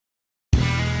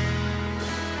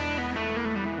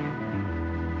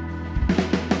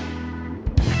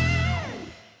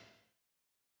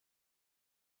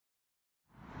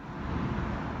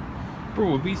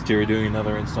Beast here, doing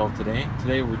another install today.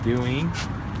 Today we're doing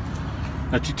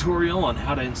a tutorial on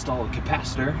how to install a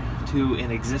capacitor to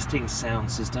an existing sound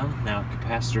system. Now,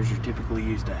 capacitors are typically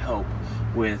used to help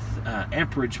with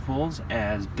amperage pulls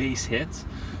as bass hits.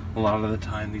 A lot of the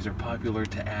time these are popular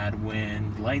to add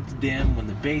when lights dim, when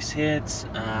the bass hits,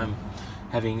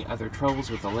 having other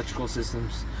troubles with electrical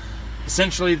systems.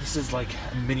 Essentially, this is like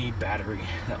a mini battery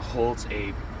that holds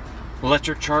a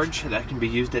electric charge that can be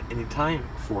used at any time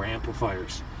for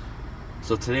amplifiers.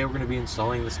 So today we're going to be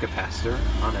installing this capacitor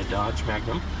on a Dodge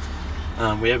Magnum.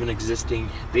 We have an existing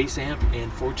bass amp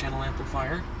and 4-channel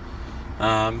amplifier.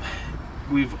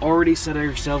 We've already set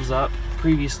ourselves up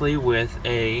previously with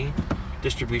a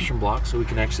distribution block, so we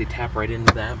can actually tap right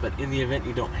into that. But in the event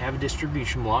you don't have a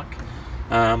distribution block,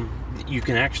 you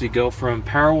can actually go from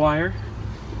power wire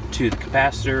to the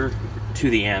capacitor to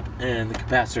the amp, and the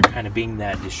capacitor kind of being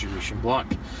that distribution block.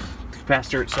 The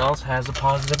capacitor itself has a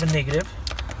positive and negative,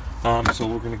 so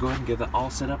we're going to go ahead and get that all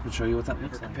set up and show you what that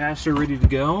looks like. Capacitor ready to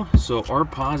go. So our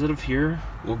positive here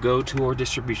will go to our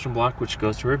distribution block, which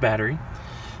goes to our battery,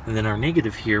 and then our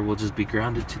negative here will just be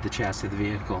grounded to the chassis of the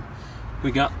vehicle.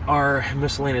 We got our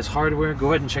miscellaneous hardware. Go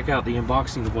ahead and check out the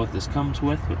unboxing of what this comes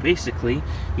with, but basically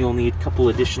you'll need a couple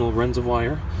additional runs of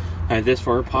wire. I have this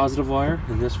for our positive wire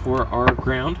and this for our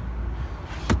ground.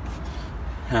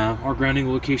 Our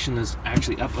grounding location is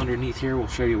actually up underneath here. We'll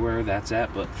show you where that's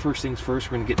at, but first things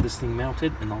first, we're going to get this thing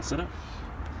mounted and all set up.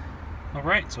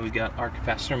 Alright, so we got our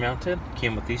capacitor mounted.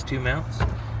 Came with these two mounts.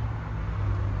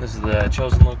 This is the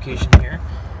chosen location here.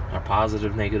 Our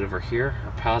positive, negative are here.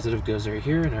 Our positive goes right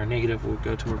here, and our negative will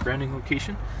go to our grounding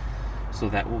location. So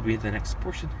that will be the next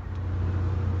portion.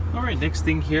 Alright, next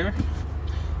thing here,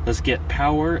 let's get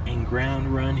power and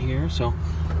ground run here. So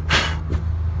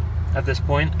at this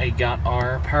point, I got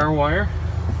our power wire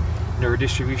and our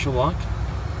distribution block,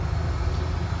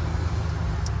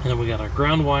 and then we got our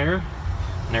ground wire,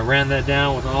 and I ran that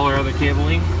down with all our other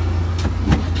cabling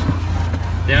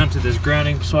down to this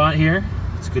grounding spot here.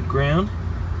 It's good ground.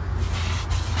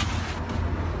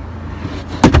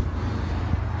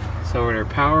 So we're at our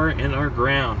power and our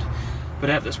ground. But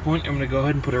at this point, I'm going to go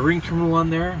ahead and put a ring terminal on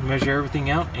there, measure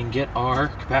everything out, and get our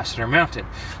capacitor mounted.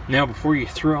 Now, before you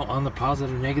throw on the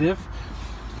positive and negative,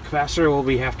 the capacitor will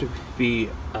have to be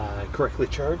correctly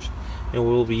charged, and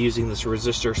we'll be using this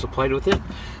resistor supplied with it.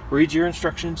 Read your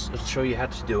instructions and show you how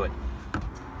to do it.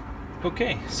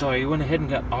 Okay, so I went ahead and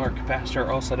got our capacitor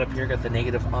all set up here. Got the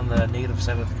negative on the negative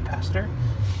side of the capacitor.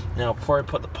 Now, before I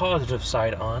put the positive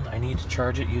side on, I need to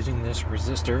charge it using this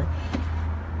resistor.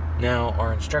 Now,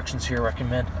 our instructions here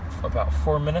recommend about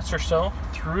 4 minutes or so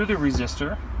through the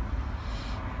resistor.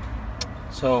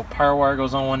 So power wire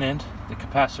goes on one end, the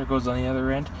capacitor goes on the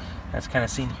other end. That's kind of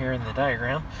seen here in the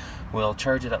diagram. We'll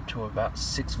charge it up to about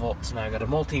 6 volts. Now I got a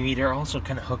multimeter also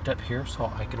kind of hooked up here,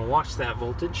 so I can watch that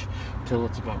voltage until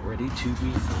it's about ready to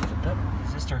be hooked up.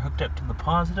 Resistor hooked up to the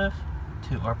positive,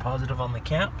 to our positive on the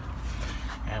cap,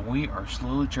 and we are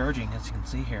slowly charging, as you can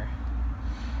see here.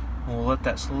 We'll let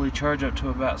that slowly charge up to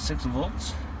about 6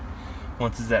 volts.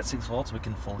 Once it's at 6 volts, we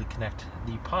can fully connect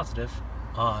the positive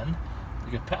on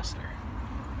the capacitor.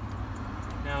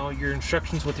 Now, your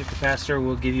instructions with your capacitor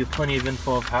will give you plenty of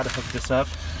info of how to hook this up.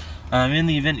 In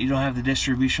the event you don't have the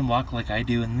distribution block like I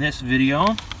do in this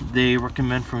video, they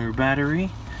recommend from your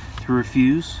battery through a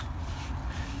fuse.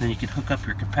 Then you can hook up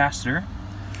your capacitor,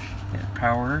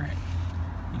 power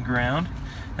and ground,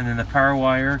 and then the power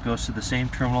wire goes to the same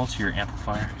terminal to your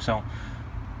amplifier. So,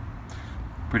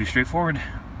 pretty straightforward.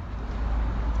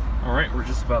 Alright, we're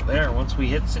just about there. Once we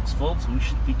hit 6 volts, we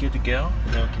should be good to go.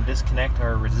 And then we can disconnect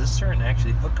our resistor and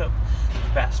actually hook up the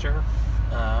capacitor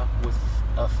with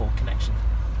a full connection.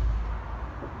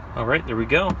 Alright, there we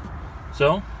go.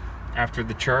 So, after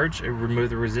the charge, I remove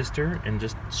the resistor and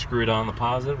just screw it on the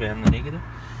positive and the negative.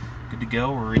 Good to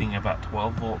go. We're reading about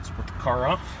 12 volts with the car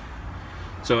off.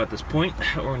 So at this point,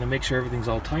 we're going to make sure everything's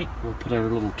all tight. We'll put our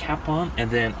little cap on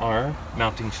and then our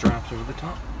mounting straps over the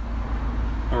top.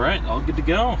 Alright, all good to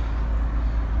go.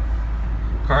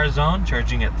 Car is on,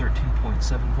 charging at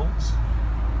 13.7 volts.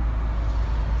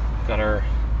 Got our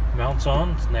mounts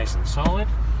on, it's nice and solid.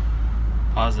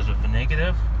 Positive and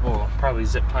negative. We'll probably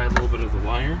zip tie a little bit of the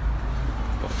wire,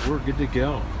 but we're good to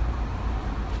go.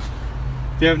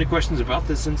 If you have any questions about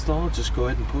this install, just go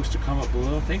ahead and post a comment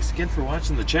below. Thanks again for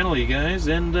watching the channel, you guys,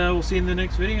 and we'll see you in the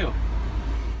next video.